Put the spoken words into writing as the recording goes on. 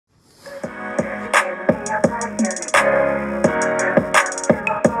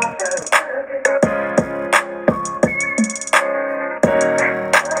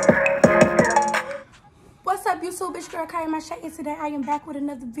Shay, and today I am back with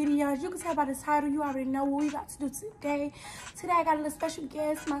another video. As you can tell by the title, you already know what we about to do today. Today I got a little special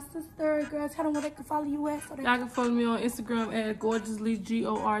guest, my sister. Girl, tell them where they can follow you at. So y'all can follow me on Instagram at gorgeously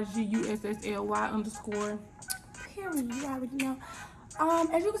GORGUSSLY_. Period. You already know.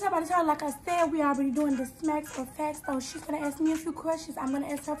 As you can tell by the title, like I said, we already doing the smacks or facts. So she's gonna ask me a few questions. I'm gonna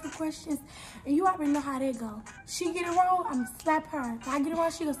ask her a few questions, and you already know how they go. She get it wrong, I'm gonna slap her. If I get it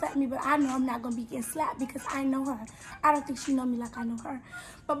wrong, she gonna slap me. But I know I'm not gonna be getting slapped because I know her. I don't think she know me like I know her.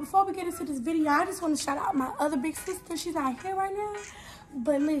 But before we get into this video, I just want to shout out my other big sister. She's not here right now,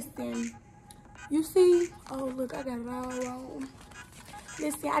 but listen, you see? Oh look, I got it all wrong.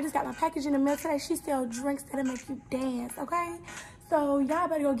 Listen, I just got my package in the mail today. She sells drinks that'll make you dance, okay? So y'all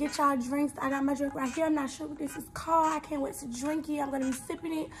better go get y'all drinks. I got my drink right here. I'm not sure what this is called. I can't wait to drink it. I'm gonna be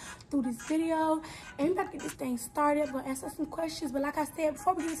sipping it through this video. And we about to get this thing started. I'm gonna answer some questions. But like I said,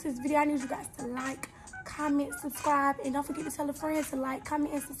 before we get into this video, I need you guys to like, comment, subscribe, and don't forget to tell a friend to like,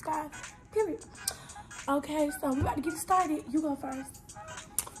 comment, and subscribe. Period. Okay, so we about to get started. You go first.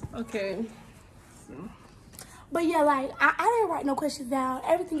 Okay. But yeah, like, I didn't write no questions down.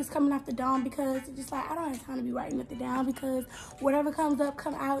 Everything is coming off the dome because it's just like, I don't have time to be writing nothing down because whatever comes up,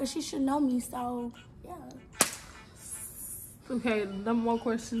 come out, and she should know me, so, yeah. Okay, number one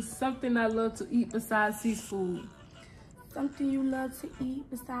question. Something I love to eat besides seafood. Something you love to eat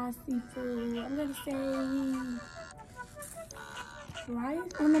besides seafood. I'm gonna say rice.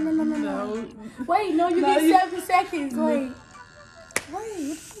 Oh, no. Wait, no, you get 7 seconds. Wait.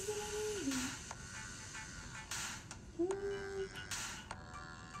 Wait.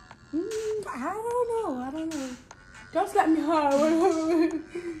 I don't know. Don't slap me hard.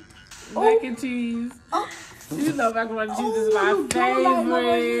 Mac and cheese. Oh. You know macaroni and cheese is my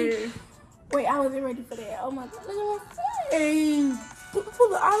favorite. Wait, I wasn't ready for that. Oh my god. Look at my face. Put it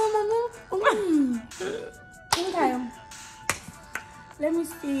all on my mouth. Okay. Let me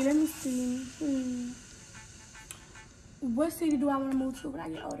see. What city do I want to move to when I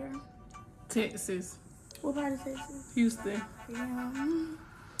get older? Texas. What part of Texas? Houston. Yeah.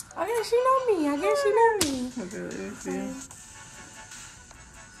 I guess she know me. Okay, let's see.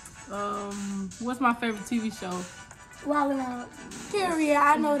 What's my favorite TV show? Wildin' Out. Period.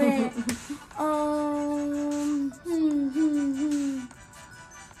 I know that.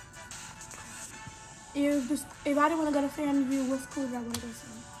 If I didn't want to go to Family View, what school did I want to go to?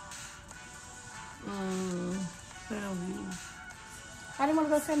 Family View. I didn't want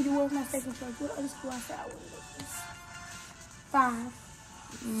to go to Family View. What was my second choice? What other school I said I wanted to go to? 5,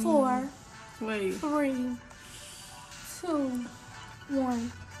 4, 3, 2,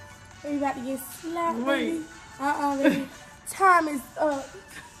 1. Are you about to get slapped, baby? Baby. Time is up.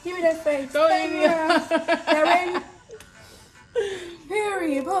 Give me that face. Don't eat me. Y'all ready?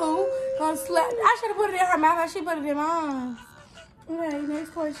 Period, boo. Gonna slap. I should have put it in her mouth. She put it in mine. Okay,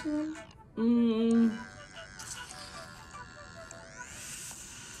 next question.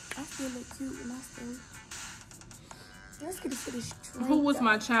 I still look cute in my stuff. Let's get into this drink. Who was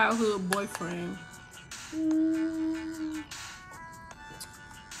my childhood boyfriend?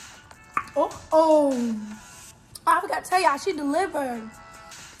 Oh, I forgot to tell y'all, she delivered.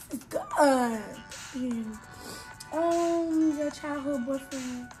 It's good. Your childhood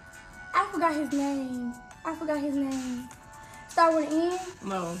boyfriend. I forgot his name. Start with an N?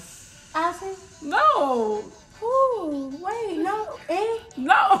 No. Allison? No. Who? Wait, no. Annie?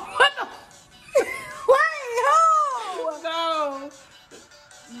 No. What the? Wait, who? No.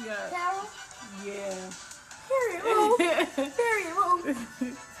 Yeah. Carol? Yeah. Period, who? Period, who?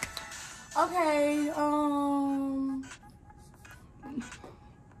 Okay,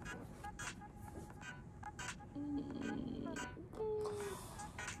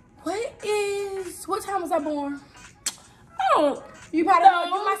 what time was I born? Oh, you probably know.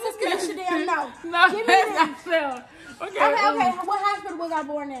 You my sister, you should damn know. No, give me that. Okay. Okay. What hospital was I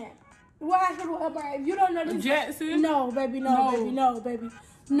born at? What hospital was I born at? If you don't know this. Jackson? No, baby, no, baby.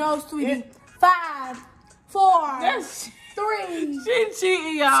 No, sweetie. 5, 4, 3, she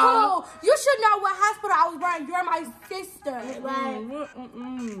cheating, y'all. 2. You should know what hospital I was born. You're my sister. Like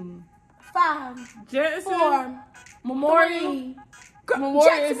 5, Jackson. 4, Memorial. 3.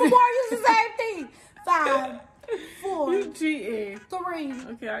 Jackson Memorial is the same thing. 5, 4. You cheating. 3.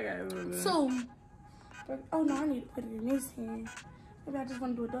 Okay, I got it. 2. Oh no, I need to put it in this hand. Maybe I just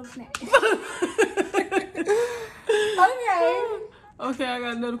want to do a double snap. Okay, I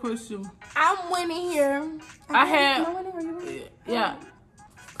got another question. I'm winning here. I had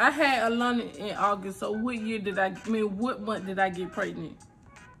Alana in August. So what month did I get pregnant?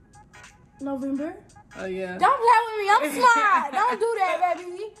 November. Oh yeah. Don't play with me. I'm smart. Don't do that,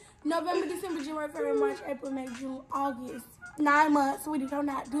 baby. November, December, January, February, March, April, May, June, August. 9 months, sweetie. Don't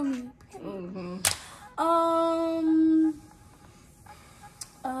not do me.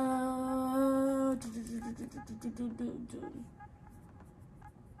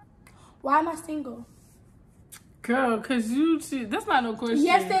 Why am I single? Girl, because that's not no question.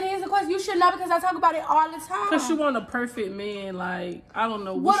 Yes, that is a question. You should know because I talk about it all the time. Because you want a perfect man. Like, I don't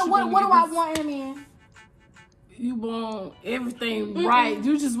know. What do I want in a man? You want everything right.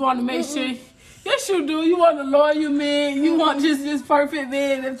 You just want to make sure. Yes, you do. You want a loyal man. You want just this perfect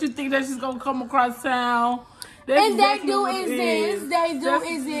man that you think that's just going to come across town. And they do exist. They do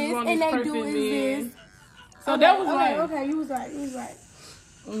exist. And they do exist. So that was right. Okay, you was right. You was right.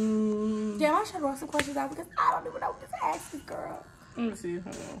 Damn, I should have wrote some questions out because I don't even know what to ask this girl. Let me see.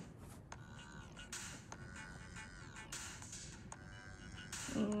 Hold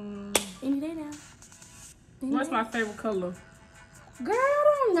on. Any day now. What's my favorite color? Girl,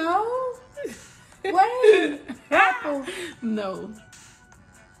 I don't know. Wait. Purple. No.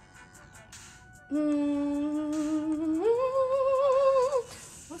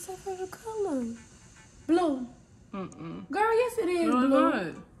 What's her favorite color? Blue. Mm-mm. Girl, yes it is. No, blue.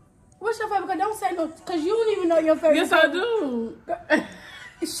 not. What's your favorite color? Don't say no, because you don't even know your favorite yes, color. I do.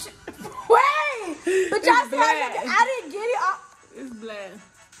 Wait! But y'all said I didn't get it. It's black.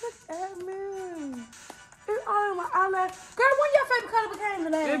 Look at me. It's all in my eyelash. Girl, when your favorite color became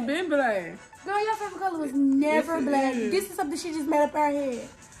black? It been black. Girl, your favorite color was never yes, black. Is. This is something she just made up her head.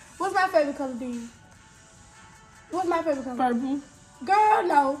 What's my favorite color, D? What's my favorite color? Purple. Girl,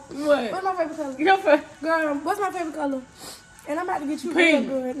 no. What? What's my favorite color? Your favorite. Girl, what's my favorite color? And I'm about to get you pink.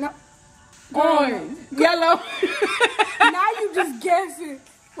 real good. No. Girl, orange. Yellow. Now you just guessing.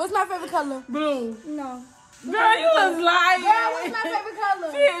 What's my favorite color? Blue. No. Girl, you was lying. Girl, what's my favorite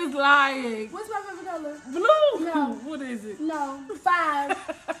color? She is lying. What's my favorite color? Blue. No. What is it? No. 5,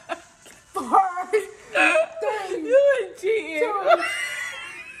 4, 3. You is cheating. 2,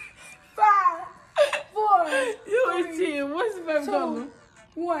 5, 4. You is cheating. What's the favorite 2, color?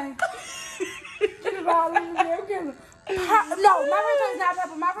 1. Get it all in there. No, my favorite color is not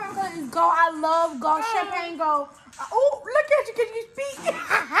purple. My favorite color is gold. I love gold. Champagne gold. Oh, look at you. Can you speak? Look at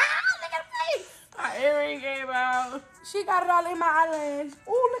the face. My earring came out. She got it all in my eyelash.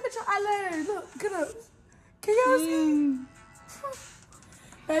 Oh, look at your eyelash. Look, get up. Can y'all see?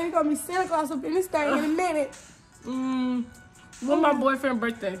 Baby, you gonna be Santa Claus up in this thing in a minute. When my boyfriend's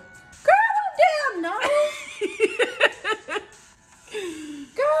birthday? Girl, don't damn know.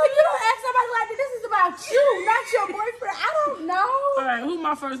 Girl, you don't ask somebody like that. This is about you, not your boyfriend. I don't know. All right, who's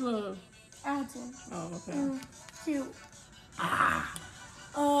my first love? Alton. Oh, okay. Cute.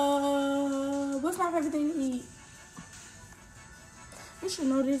 What's my favorite thing to eat? You should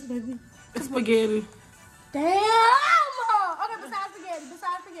know this, baby. Spaghetti. Damn! Okay, besides spaghetti.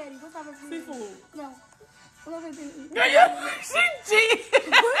 What's my favorite thing? Seafood. No. What's my favorite thing to eat? Girl, she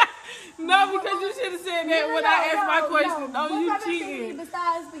cheated. No, because you should have said that when I asked my question. No, you cheating.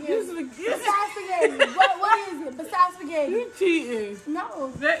 Besides spaghetti. Besides spaghetti. What is it? Besides spaghetti. You cheating.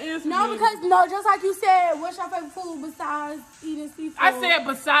 No. That is spaghetti. No, because, just like you said, what's your favorite food besides eating seafood? I said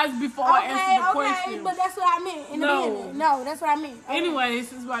besides before I answered the question. Okay, but that's what I meant in the beginning. No, that's what I meant. Okay.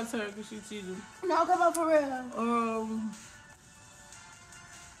 Anyways, it's my turn because she cheated. No, come on, for real.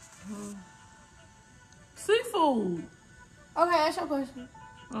 Seafood. Okay, that's your question.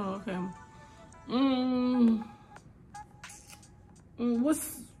 Oh, okay.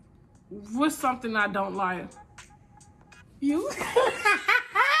 What's something I don't like? You?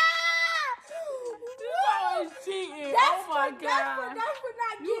 always cheating. That's oh my God. That's for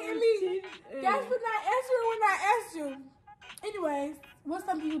not getting me. That's for not answering when I asked you. Anyways, what's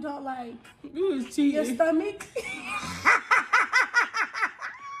something you don't like? You was cheating. Your stomach?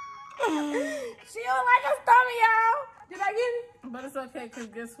 She don't like her stomach, y'all. Did I get it? But it's okay, because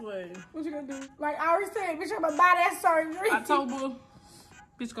guess what? What you gonna do? Like I already said, bitch, I'm gonna buy that surgery. October,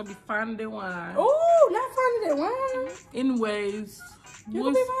 bitch gonna be finer than wine. Ooh, not finer than wine. Anyways. You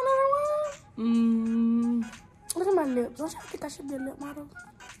gonna be finer than wine? Look at my lips. Don't y'all think I should be a lip model?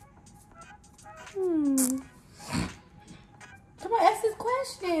 Come on, ask these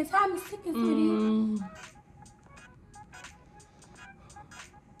questions. How many seconds did it?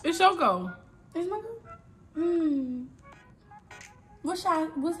 It's your go. It's my go? What size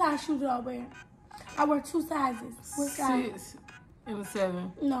shoes do I wear? I wear 2 sizes. What size? 6 and a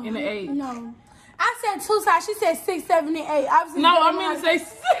 7. No. And an 8. No. I said 2 sizes. She said 6, 7, and 8. Obviously, no, I mean to say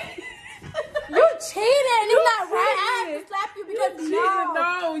 6. You cheated. It's not right. I have to slap you because no,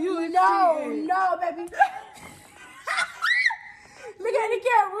 baby. Look at the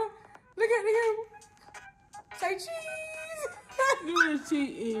camera. Say cheese. You was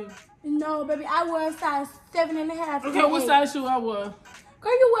cheating. too. No, baby, I wear a size 7.5. Okay, what size shoe I wear?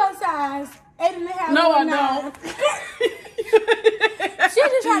 Girl, you wear a size 8.5. No, I don't. She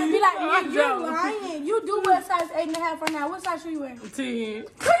just trying to be like, yeah, you're lying. You do wear a size 8.5 right now. What size shoe you wear? 10. Girl, you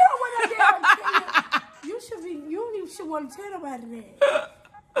don't want no damn 10. You don't even should want to tell nobody that.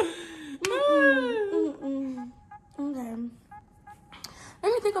 Okay. Let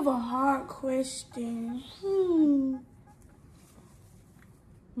me think of a hard question.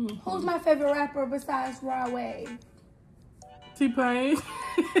 Who's my favorite rapper besides Rod Wave? T-Pain.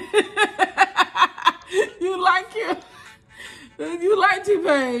 You like him? You like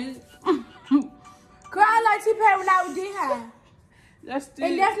T-Pain? Girl, I like T-Pain when I was D-High. That's still...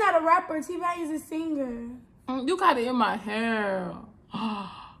 And that's not a rapper. T-Pain is a singer. You got it in my hair.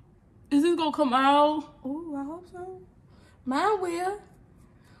 Is this gonna come out? Ooh, I hope so. Mine will.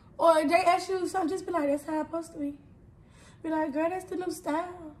 Or if they ask you something, just be like, that's how it's supposed to be. Be like, girl, that's the new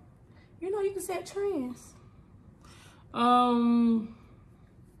style. You know, you can set trends. Lil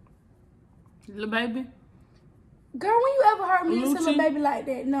Baby? Girl, when you ever heard me listen to Lil Baby like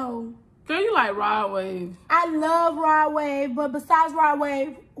that? No. Girl, you like Rod Wave. I love Rod Wave, but besides Rod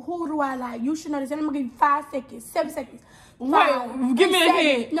Wave, who do I like? You should know this. And I'm going to give you 5 seconds, 7 seconds. Wait, give me a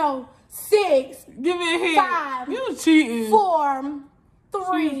hint. No, 6. Give me a hint. 5. You cheating. 4,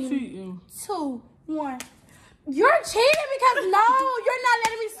 3, cheating. 2, 1. You're cheating because no, you're not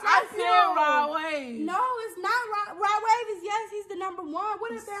letting me slap you. I said Rod Wave. No, it's not Rod Wave. Is yes, he's the number 1.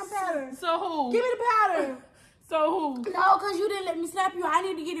 What is damn pattern? So who? Give me the pattern. So who? No, because you didn't let me slap you. I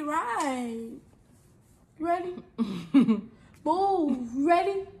need to get it right. You ready? Move.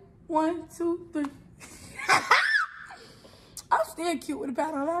 Ready? 1, 2, 3. I'm still cute with the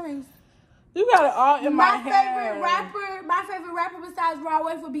pattern. I mean, you got it all in my hair. My favorite rapper besides Rod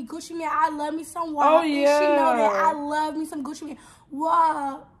Wave would be Gucci Mane. I love me some Wah. Oh, yeah. And she know that I love me some Gucci Mane.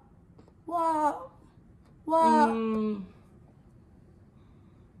 Wah.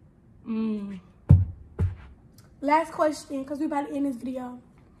 Last question, because we about to end this video.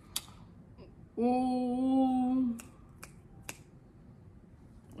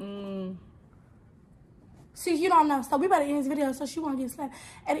 See, you don't know, so we better end this video so she won't get slapped.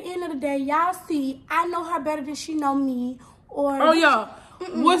 At the end of the day, y'all see, I know her better than she know me. Or oh yeah,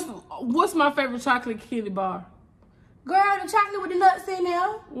 what's my favorite chocolate candy bar? Girl, the chocolate with the nuts in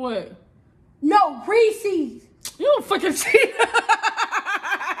there. What? No, Reese's. You a fucking cheater.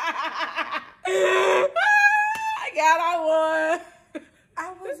 I won.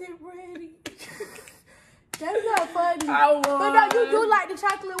 I wasn't ready. That's not funny. I won. But no, you do like the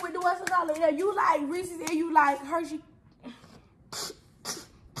chocolate with the what's it called? Yeah, you like Reese's and you like Hershey.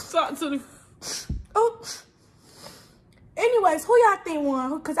 Talk to the... Oh. Anyways, who y'all think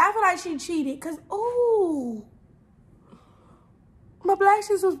won? Because I feel like she cheated. Because, ooh. My black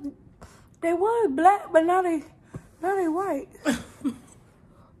shoes was... They was black, but now they white.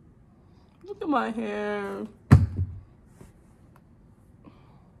 Look at my hair.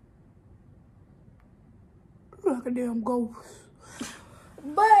 Like a damn ghost.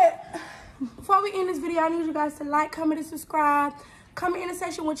 But before we end this video, I need you guys to like, comment, and subscribe. Comment in the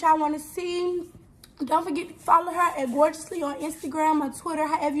section what y'all want to see. Don't forget to follow her at Gorgeously on Instagram or Twitter,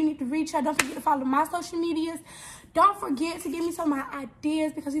 however you need to reach her. Don't forget to follow my social medias. Don't forget to give me some of my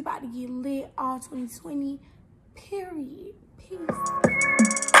ideas because we about to get lit all 2020. Period. Peace.